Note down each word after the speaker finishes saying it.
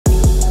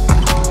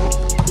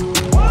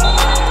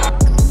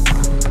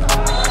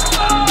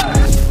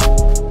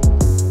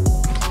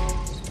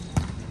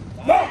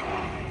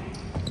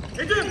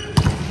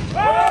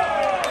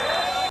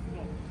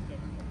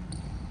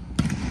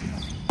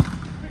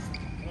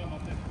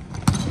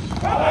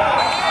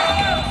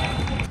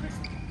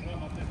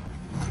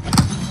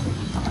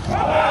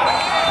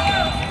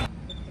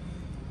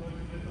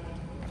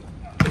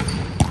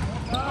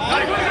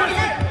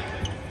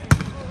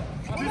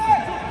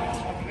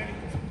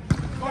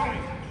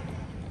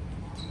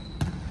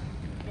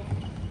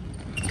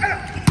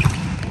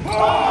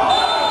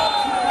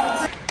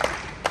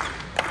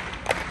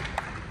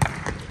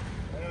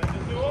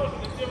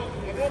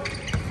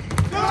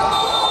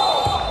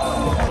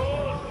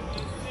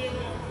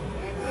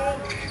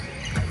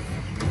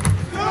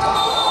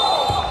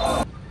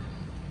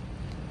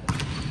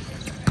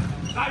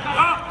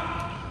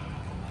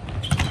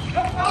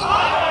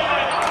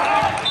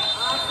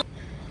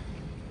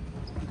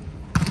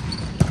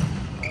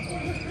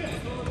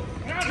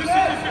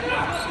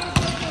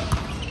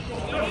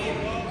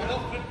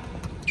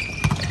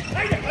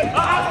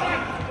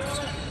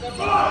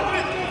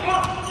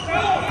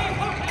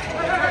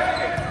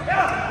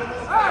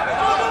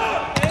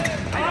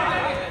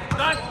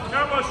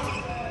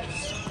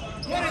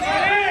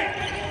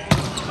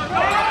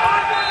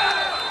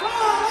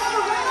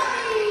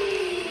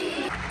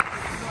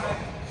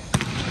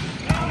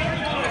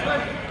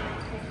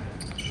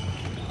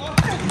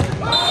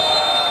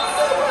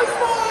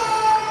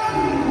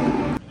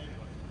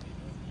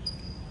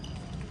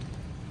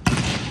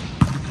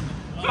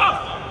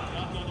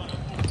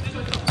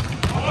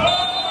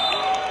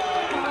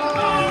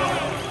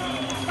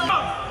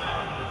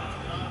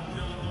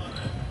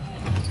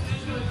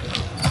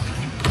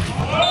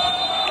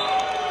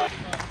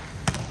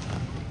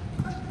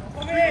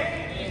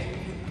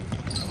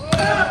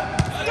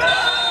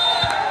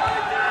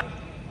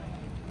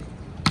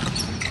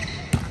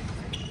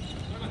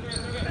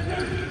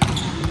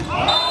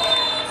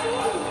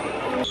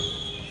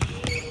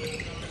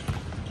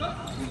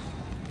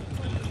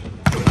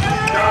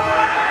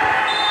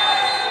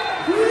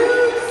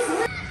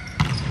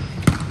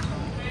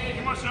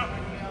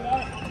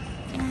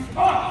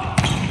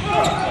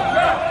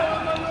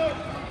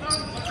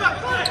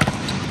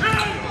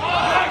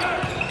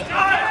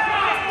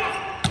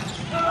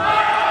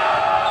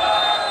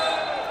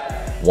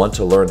Want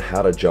to learn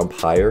how to jump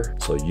higher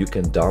so you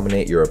can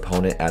dominate your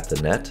opponent at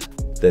the net?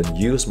 Then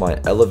use my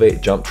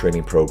Elevate Jump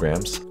training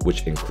programs,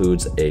 which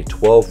includes a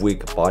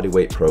 12-week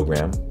bodyweight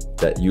program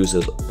that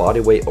uses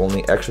bodyweight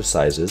only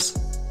exercises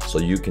so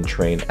you can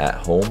train at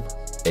home,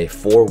 a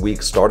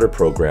 4-week starter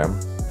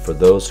program for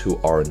those who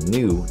are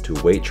new to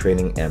weight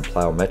training and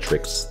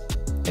plyometrics,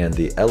 and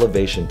the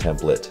Elevation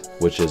Template,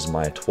 which is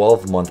my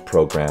 12-month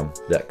program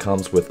that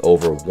comes with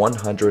over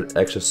 100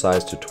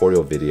 exercise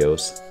tutorial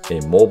videos,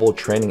 a mobile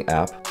training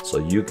app so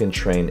you can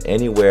train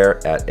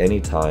anywhere at any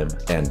time,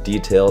 and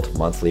detailed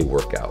monthly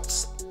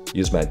workouts.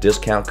 Use my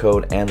discount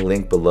code and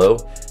link below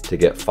to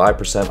get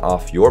 5%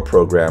 off your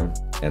program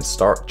and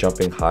start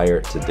jumping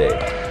higher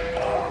today.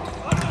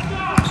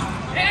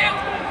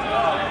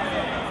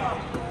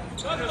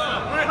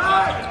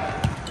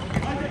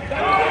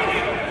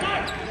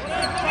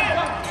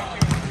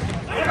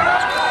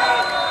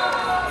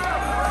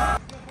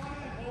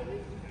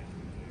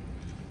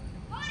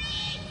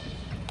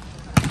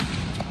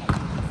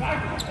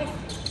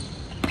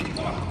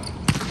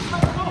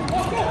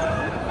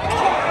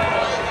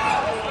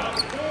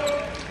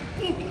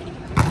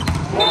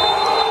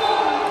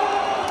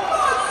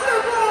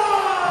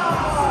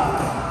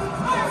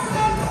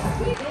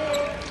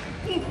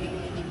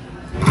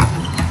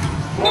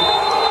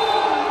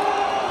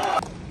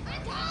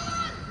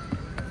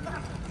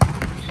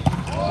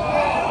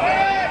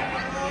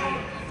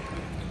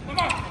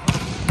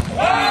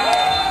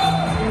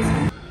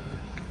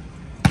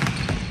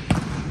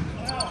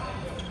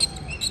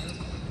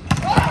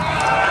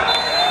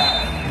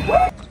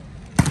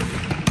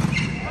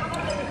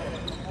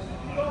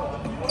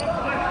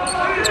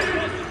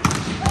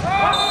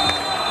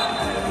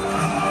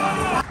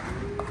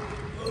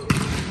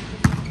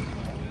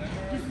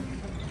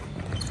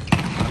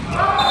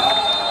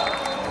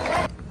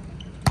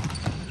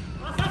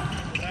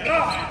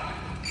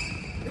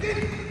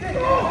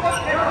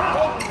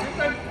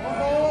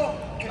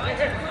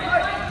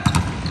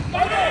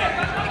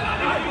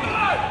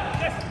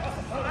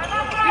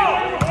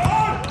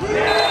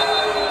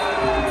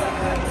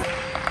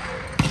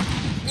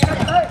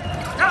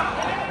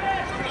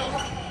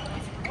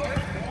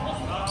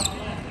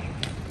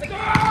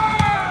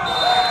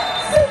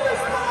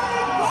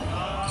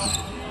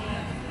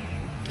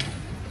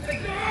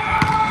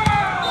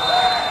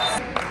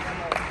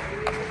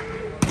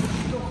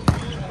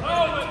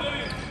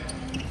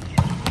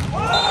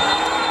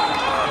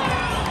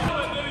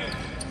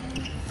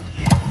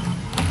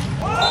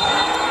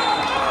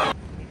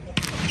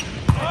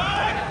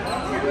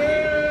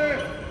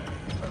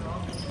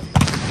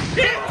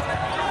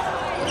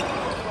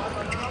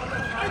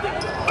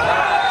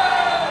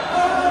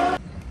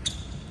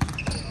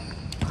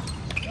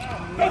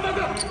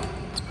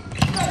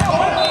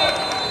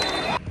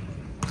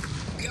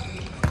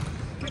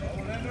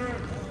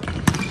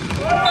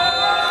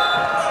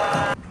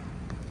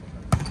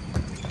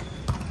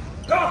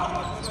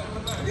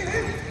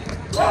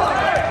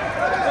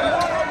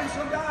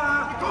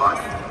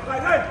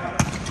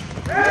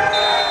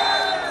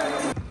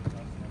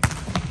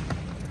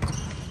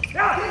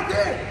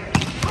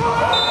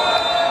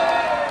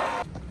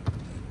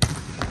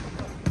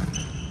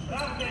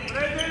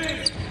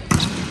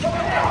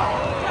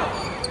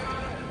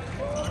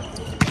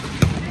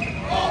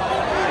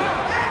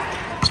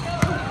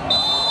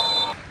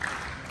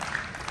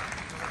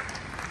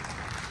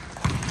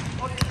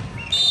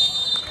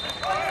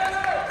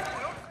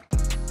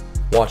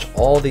 Watch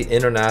all the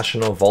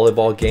international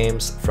volleyball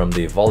games from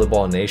the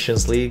Volleyball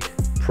Nations League,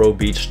 Pro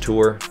Beach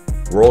Tour,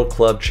 World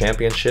Club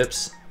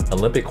Championships,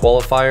 Olympic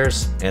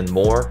qualifiers, and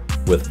more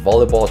with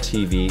Volleyball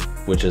TV,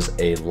 which is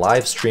a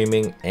live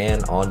streaming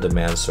and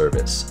on-demand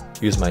service.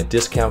 Use my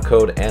discount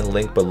code and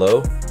link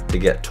below to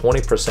get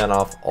 20%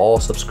 off all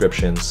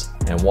subscriptions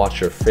and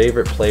watch your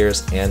favorite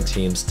players and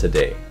teams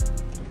today.